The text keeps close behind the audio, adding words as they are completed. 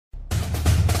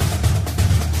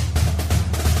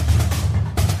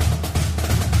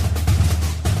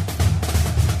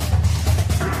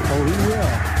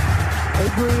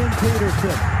Peterson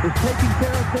is taking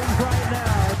care of things right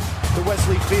now. To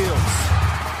Wesley Fields.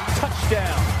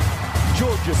 Touchdown.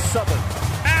 Georgia Southern.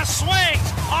 Pass swings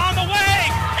on the way.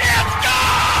 It's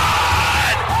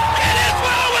good! It is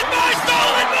well with my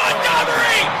stolen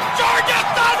Montgomery. Georgia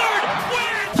Southern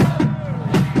wins.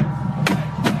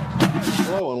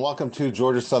 Hello and welcome to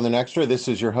Georgia Southern Extra. This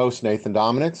is your host, Nathan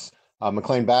Dominitz.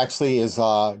 McLean Baxley is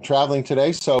traveling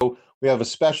today, so we have a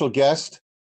special guest,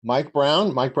 Mike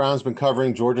Brown. Mike Brown's been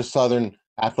covering Georgia Southern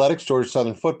athletics, Georgia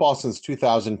Southern football since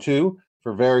 2002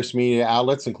 for various media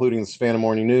outlets, including the Savannah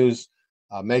Morning News,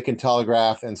 Macon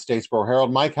Telegraph, and Statesboro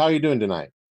Herald. Mike, how are you doing tonight?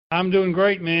 I'm doing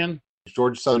great, man.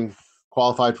 Georgia Southern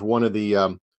qualified for one of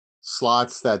the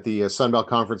slots that the Sun Belt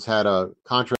Conference had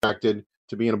contracted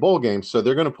to be in a bowl game. So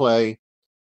they're going to play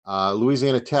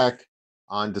Louisiana Tech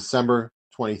on December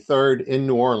 23rd in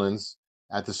New Orleans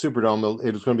at the Superdome.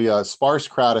 It was going to be a sparse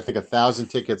crowd, I think 1,000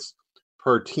 tickets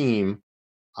per team.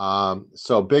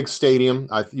 So big stadium.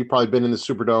 You've probably been in the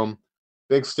Superdome.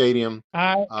 Big stadium.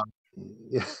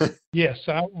 Yes,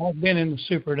 I've been in the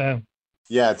Superdome.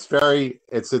 Yeah,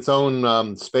 it's its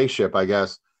own spaceship, I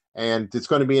guess, and it's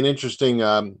going to be an interesting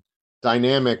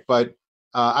dynamic. But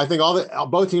I think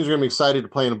both teams are going to be excited to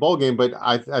play in a bowl game. But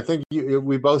I think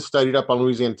we both studied up on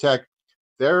Louisiana Tech.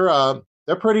 They're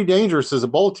pretty dangerous as a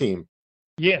bowl team.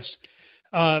 Yes,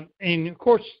 and of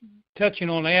course, touching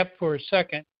on App for a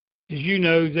second, as you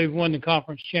know, they've won the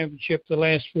conference championship the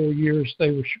last 4 years.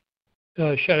 They were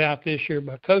shut out this year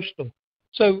by Coastal.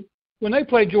 So when they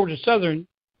play Georgia Southern,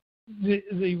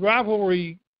 the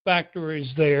rivalry factor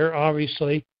is there,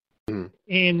 obviously, and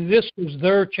this was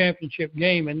their championship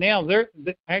game. And now they're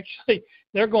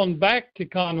going back to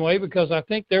Conway because I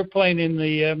think they're playing in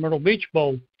the Myrtle Beach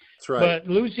Bowl. That's right. But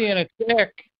Louisiana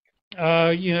Tech,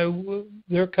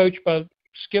 they're coached by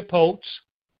Skip Holtz,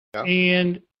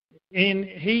 and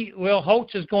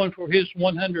Holtz is going for his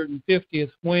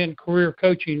 150th career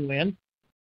coaching win,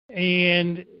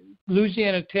 and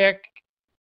Louisiana Tech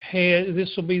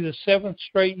this will be the 7th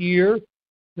straight year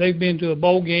they've been to a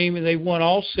bowl game, and they've won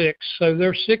all 6. So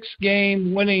their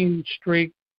 6-game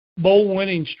bowl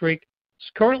winning streak,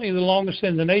 is currently the longest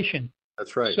in the nation.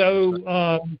 That's right.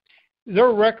 So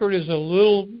their record is a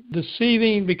little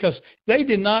deceiving because they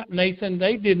did not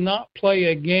play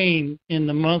a game in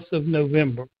the month of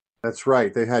November. That's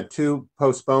right. They had 2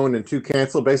 postponed and 2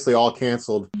 canceled, basically all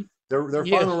canceled. Their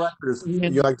final record is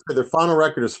their final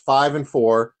record is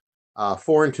 5-4,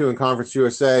 4-2 in Conference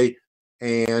USA,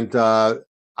 and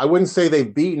I wouldn't say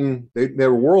they've beaten. They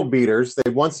were world beaters.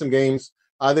 They won some games.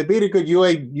 They beat a good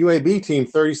UAB team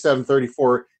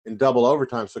 37-34 in double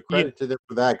overtime. So credit to them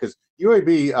for that because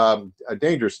UAB a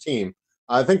dangerous team.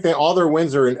 I think all their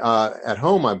wins are at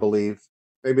home. I believe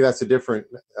maybe that's a different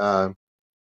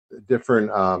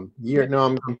year.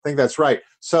 No, I think that's right.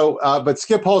 So, but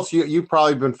Skip Holtz, you've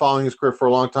probably been following his career for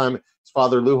a long time. His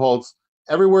father, Lou Holtz.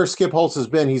 Everywhere Skip Holtz has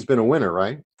been, he's been a winner,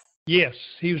 right? Yes,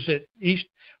 he was at East.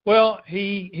 Well,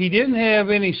 he didn't have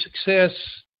any success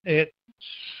at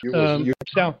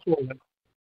South Florida.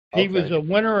 He was a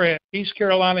winner at East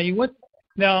Carolina. He went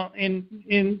now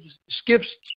in Skip's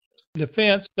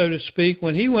defense, so to speak,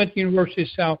 when he went to the University of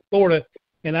South Florida,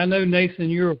 and I know, Nathan,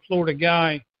 you're a Florida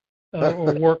guy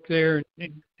or work there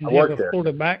and have a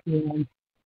Florida background.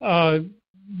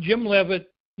 Jim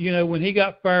Leavitt, when he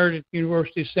got fired at the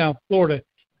University of South Florida,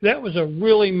 that was a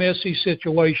really messy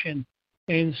situation.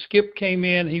 And Skip came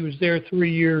in. He was there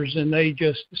 3 years, and they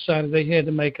just decided they had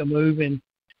to make a move. And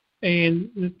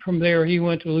from there, he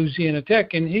went to Louisiana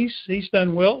Tech, and he's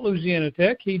done well at Louisiana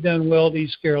Tech. He done well at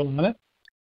East Carolina,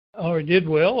 or did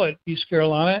well at East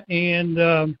Carolina. And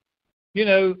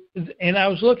and I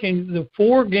was looking, the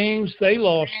 4 games they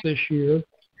lost this year,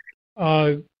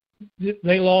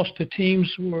 they lost to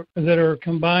teams that are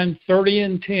combined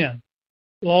 30-10.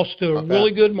 Lost to a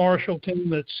really good Marshall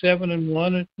team that's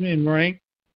 7-1 in rank.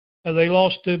 They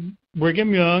lost to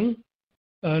Brigham Young.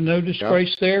 No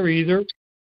disgrace there either.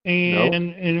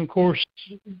 And of course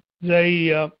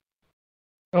they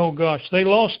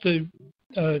lost to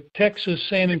Texas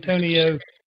San Antonio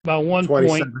by 1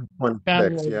 point.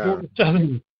 Kind of a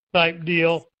Southern type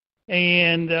deal.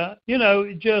 And they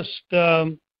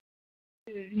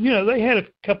had a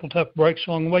couple tough breaks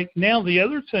along the way. Now the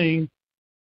other thing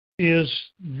is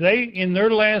in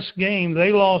their last game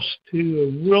they lost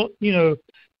to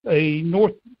a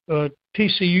North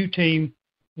TCU team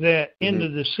that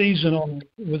ended the season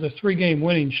with a 3-game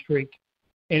winning streak,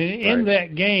 and in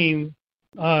that game,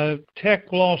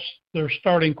 Tech lost their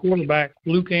starting quarterback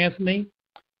Luke Anthony,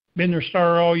 been their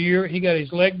starter all year. He got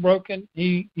his leg broken.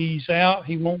 He's out.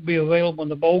 He won't be available in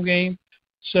the bowl game.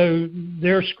 So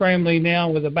they're scrambling now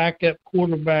with a backup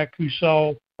quarterback who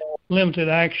saw limited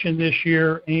action this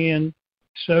year, and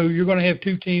so you're going to have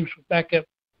two teams with backup,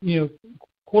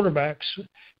 quarterbacks.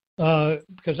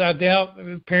 Because I doubt,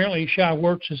 apparently, Shai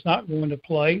Werts is not going to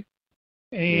play,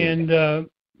 and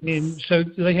so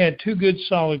they had two good,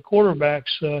 solid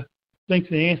quarterbacks. I think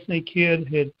the Anthony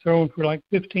kid had thrown for like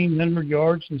 1,500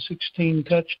 yards and 16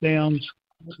 touchdowns.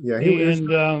 Yeah,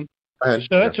 so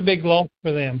that's a big loss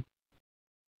for them.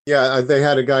 Yeah, they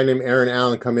had a guy named Aaron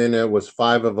Allen come in. It was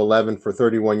 5 of 11 for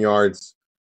 31 yards,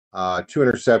 2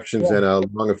 interceptions, and a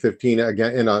long of 15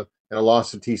 again in a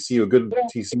loss to TCU, a good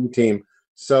TCU team.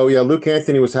 So yeah, Luke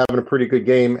Anthony was having a pretty good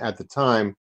game at the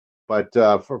time, but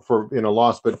for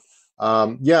loss. But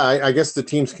I guess the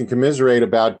teams can commiserate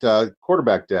about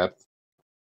quarterback depth,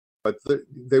 but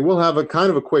they will have a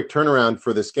kind of a quick turnaround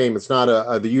for this game. It's not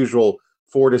the usual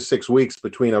 4 to 6 weeks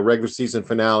between a regular season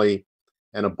finale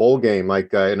and a bowl game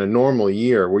like in a normal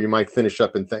year, where you might finish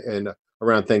up in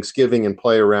around Thanksgiving and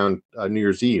play around New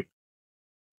Year's Eve.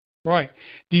 Right.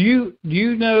 Do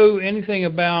you know anything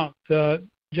about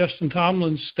Justin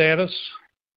Tomlin's status?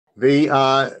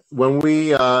 When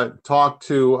we talked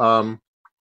to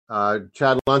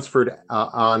Chad Lunsford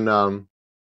on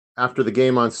after the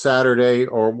game on Saturday,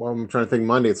 or I'm trying to think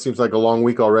Monday. It seems like a long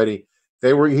week already.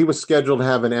 He was scheduled to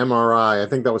have an MRI. I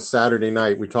think that was Saturday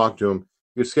night. We talked to him.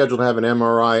 He was scheduled to have an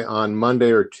MRI on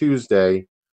Monday or Tuesday,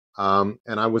 and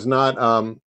I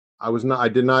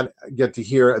did not get to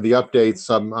hear the updates.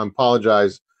 I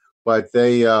apologize, but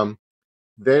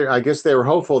I guess they were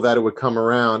hopeful that it would come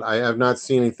around. I have not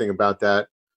seen anything about that,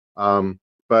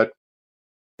 but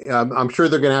I'm sure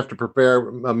they're going to have to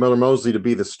prepare Miller Mosley to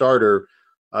be the starter,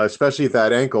 especially if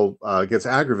that ankle gets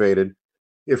aggravated.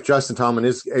 If Justin Tomlin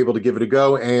is able to give it a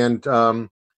go, and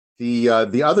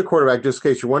the other quarterback, just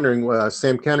in case you're wondering,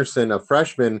 Sam Kennerson, a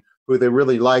freshman who they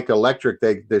really like, electric,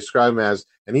 they describe him as,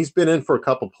 and he's been in for a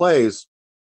couple plays,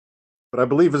 but I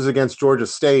believe it was against Georgia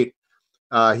State.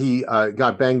 He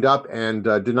got banged up and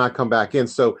did not come back in.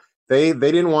 So they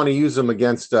didn't want to use him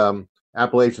against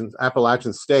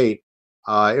Appalachian State.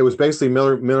 It was basically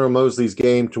Miller Mosley's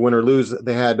game to win or lose.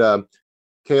 They had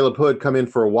Caleb Hood come in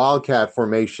for a Wildcat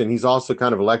formation. He's also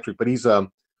kind of electric, but he's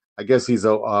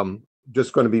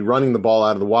just going to be running the ball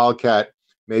out of the Wildcat,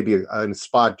 maybe in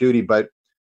spot duty. But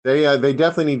they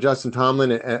definitely need Justin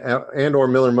Tomlin and or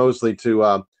Miller Mosley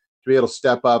to be able to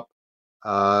step up.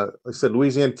 Like I said,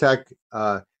 Louisiana Tech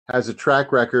has a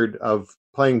track record of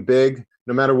playing big,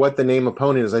 no matter what the name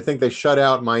opponent is. I think they shut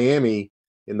out Miami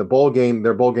in the bowl game,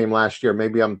 their bowl game last year.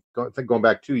 Maybe I'm going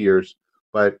back 2 years,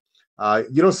 but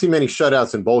you don't see many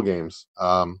shutouts in bowl games.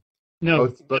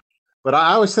 No, but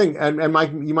I always think, and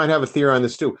Mike, you might have a theory on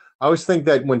this too. I always think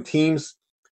that when teams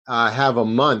have a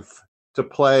month to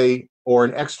play or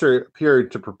an extra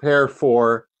period to prepare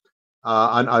for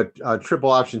a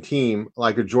triple option team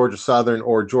like a Georgia Southern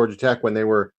or Georgia Tech when they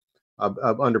were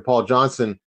under Paul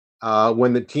Johnson,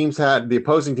 when the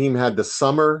opposing team had the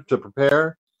summer to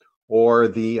prepare, or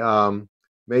the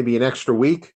maybe an extra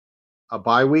week, a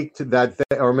bye week to that,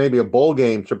 or maybe a bowl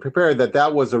game to prepare,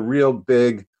 that was a real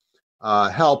big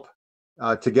help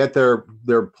to get their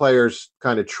players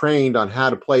kind of trained on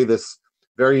how to play this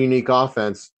very unique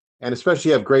offense, and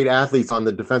especially have great athletes on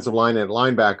the defensive line and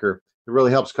linebacker. It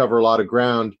really helps cover a lot of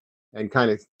ground and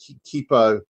kind of keep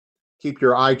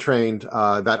your eye trained,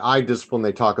 that eye discipline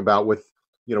they talk about with,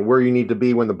 where you need to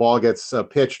be when the ball gets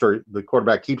pitched or the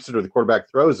quarterback keeps it or the quarterback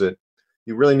throws it.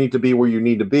 You really need to be where you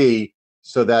need to be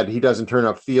so that he doesn't turn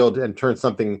upfield and turn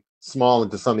something small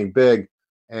into something big.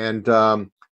 And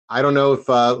I don't know if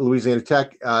Louisiana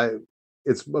Tech,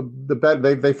 it's the bet.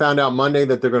 They found out Monday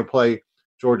that they're going to play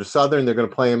Georgia Southern. They're going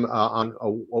to play them on a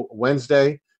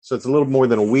Wednesday. So it's a little more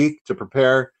than a week to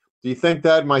prepare. Do you think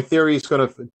that my theory is going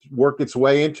to work its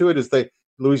way into it? Is that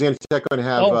Louisiana Tech going to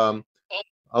have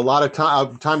a lot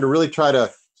of time to really try to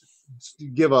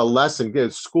give a lesson,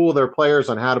 school their players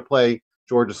on how to play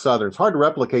Georgia Southern? It's hard to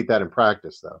replicate that in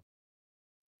practice, though.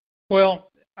 Well,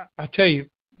 I tell you,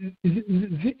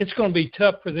 it's going to be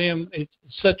tough for them. It's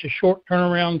such a short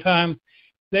turnaround time.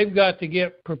 They've got to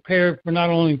get prepared for not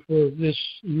only for this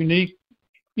unique,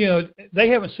 they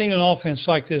haven't seen an offense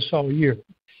like this all year,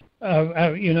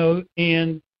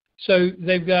 and so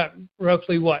they've got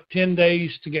roughly 10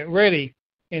 days to get ready.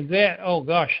 And that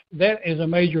is a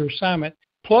major assignment.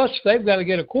 Plus, they've got to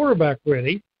get a quarterback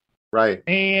ready. Right.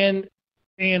 And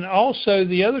also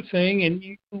the other thing,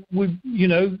 and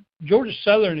Georgia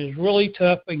Southern is really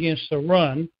tough against the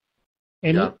run,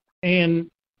 and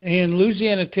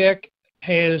Louisiana Tech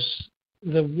has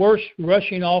the worst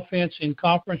rushing offense in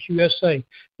Conference USA.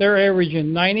 They're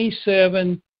averaging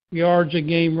 97 yards a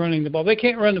game running the ball. They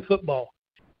can't run the football.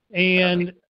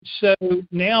 And so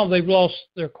now they've lost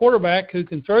their quarterback who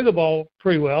can throw the ball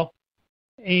pretty well.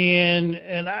 And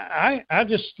I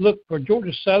just look for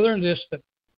Georgia Southern just to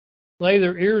lay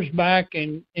their ears back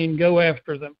and go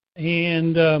after them.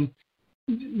 And, I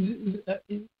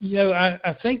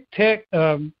think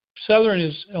Southern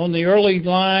is on the early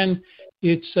line.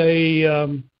 It's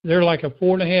they're like a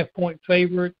 4.5-point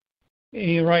favorite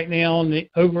right now, and the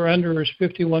over/under is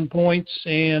 51 points.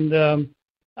 And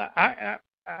I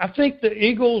think the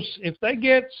Eagles, if they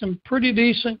get some pretty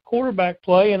decent quarterback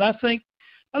play, and I think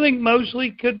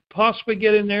Mosley could possibly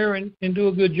get in there and do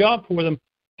a good job for them.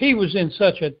 He was in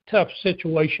such a tough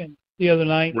situation the other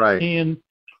night, right?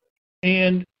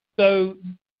 And so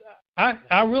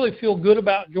I really feel good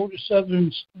about Georgia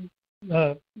Southern's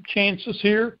chances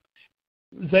here.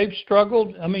 They've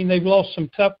struggled. I mean, they've lost some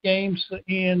tough games,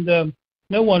 and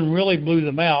no one really blew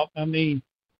them out. I mean,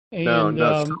 so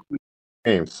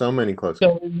many close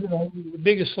games. So the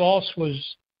biggest loss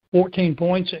was 14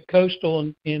 points at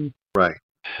Coastal, and right.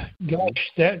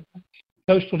 Gosh, that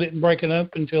Coastal didn't break it up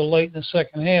until late in the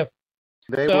second half.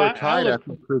 They were tied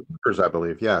after 3 quarters, I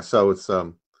believe. Yeah, so it's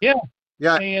yeah.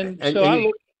 And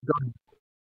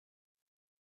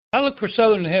I look for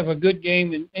Southern to have a good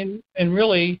game, and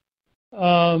really,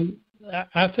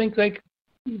 I think they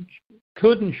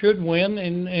could and should win,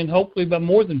 and hopefully by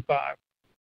more than 5.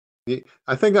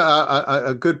 I think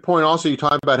a good point also, you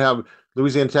talk about how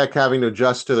Louisiana Tech having to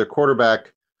adjust to their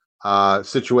quarterback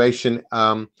situation.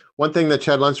 One thing that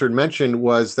Chad Lunsford mentioned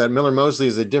was that Miller Mosley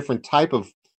is a different type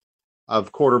of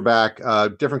quarterback,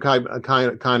 different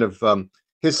kind of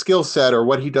his skill set, or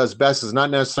what he does best is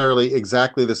not necessarily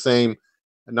exactly the same.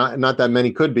 Not that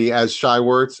many could be, as Shai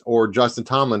Werts or Justin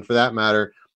Tomlin, for that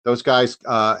matter. Those guys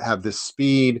have the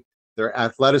speed, their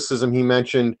athleticism. He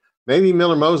mentioned maybe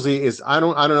Miller Mosley is. I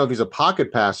don't know if he's a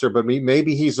pocket passer, but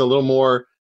maybe he's a little more.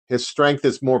 His strength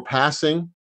is more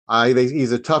passing.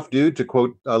 He's a tough dude, to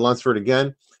quote Lunsford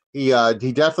again. He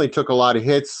definitely took a lot of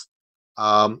hits,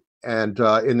 and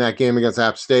in that game against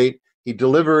App State, he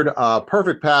delivered a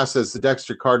perfect pass, as the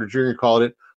Dexter Carter Jr. called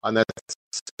it, on that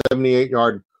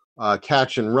 78-yard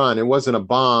catch and run. It wasn't a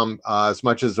bomb as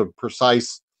much as a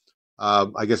precise,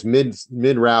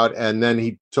 mid route, and then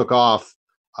he took off,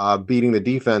 beating the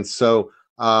defense. So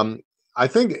I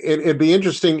think it'd be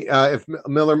interesting if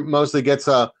Miller Mosley gets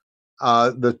the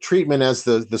treatment as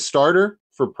the starter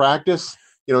for practice,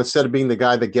 instead of being the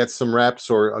guy that gets some reps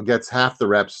or gets half the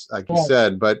reps, like you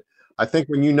said. But I think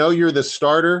when you're the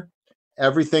starter,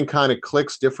 everything kind of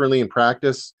clicks differently in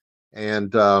practice,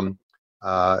 and we'll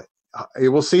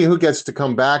see who gets to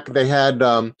come back. They had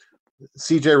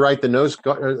C.J. Wright, the nose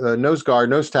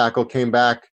tackle, came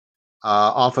back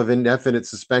off of indefinite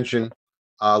suspension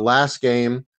last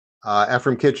game.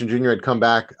 Ephraim Kitchen Jr. had come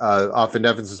back off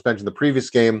indefinite suspension the previous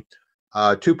game.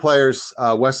 2 players,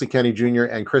 Wesley Kenny Jr.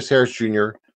 and Chris Harris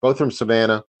Jr., both from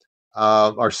Savannah,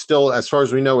 are still, as far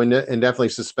as we know, indefinitely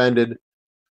suspended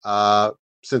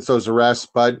since those arrests.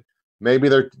 But maybe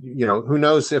they're, who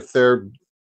knows if they're.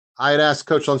 I had asked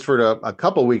Coach Lunsford a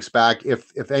couple weeks back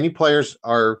if any players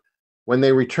are, when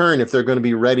they return, if they're going to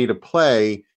be ready to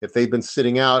play, if they've been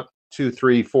sitting out 2,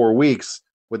 3, 4 weeks,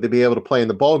 would they be able to play in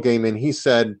the bowl game? And he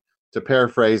said, to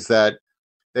paraphrase, that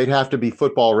they'd have to be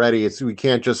football ready. We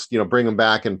can't just, bring them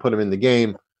back and put them in the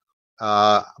game.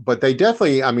 But they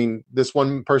definitely, this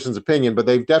one person's opinion, but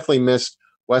they've definitely missed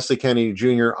Wesley Kennedy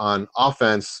Jr. on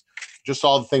offense, just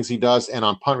all the things he does, and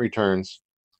on punt returns.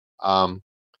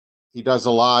 He does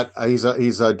a lot. He's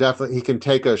definitely, he can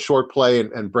take a short play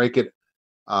and break it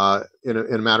in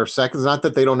a matter of seconds. Not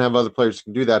that they don't have other players who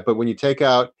can do that, but when you take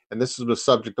out, and this is the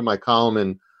subject of my column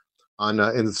in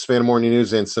the Savannah Morning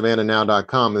News and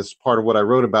SavannahNow.com, this is part of what I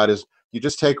wrote about, is you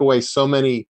just take away so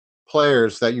many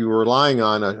players that you were relying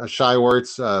on, a Shai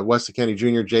Werts, Wesley Kennedy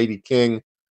Jr., J.D. King,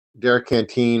 Derek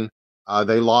Canteen.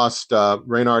 They lost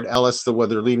Raynard Ellis, their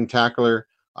leading tackler,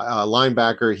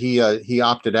 linebacker. He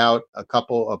opted out a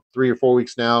couple of 3 or 4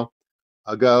 weeks now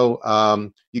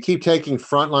ago. You keep taking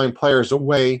frontline players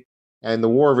away, and the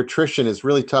war of attrition is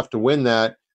really tough to win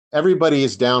that. Everybody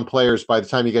is down players by the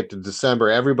time you get to December.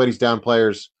 Everybody's down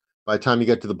players by the time you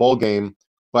get to the bowl game.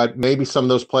 But maybe some of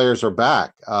those players are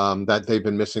back that they've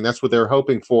been missing. That's what they're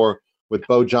hoping for with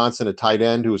Bo Johnson, a tight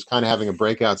end who was kind of having a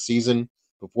breakout season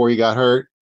before he got hurt.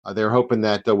 They're hoping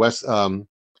that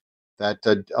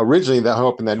originally they're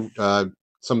hoping that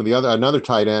another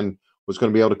tight end was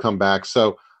going to be able to come back.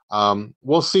 So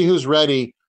we'll see who's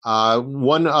ready.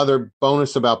 One other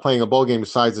bonus about playing a bowl game,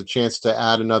 besides the chance to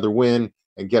add another win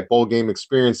and get bowl game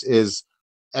experience, is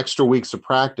extra weeks of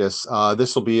practice.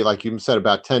 This will be, like you said,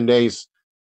 about 10 days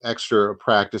extra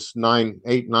practice,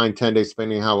 8, 9, 10 days,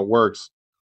 depending on how it works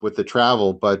with the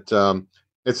travel. But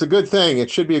it's a good thing. It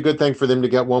should be a good thing for them to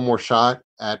get one more shot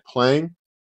at playing.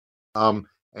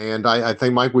 And I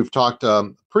think, Mike, we've talked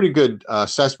pretty good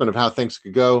assessment of how things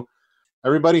could go.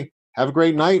 Everybody, have a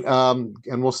great night,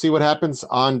 and we'll see what happens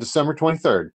on December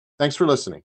 23rd. Thanks for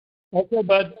listening. Okay,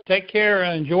 bud. Take care.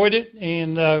 I enjoyed it,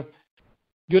 and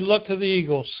good luck to the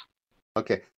Eagles.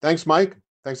 Okay. Thanks, Mike.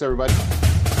 Thanks, everybody.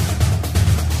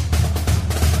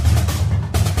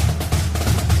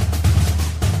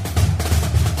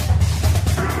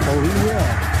 Oh, he will.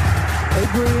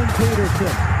 Adrian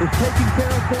Peterson is taking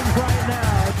care of things right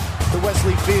now. To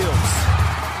Wesley Fields.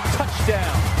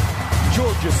 Touchdown.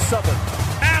 Georgia Southern.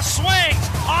 Pass swings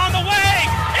on the way.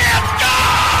 It's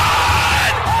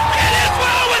gone! It is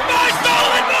well with my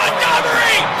stolen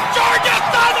Montgomery. Georgia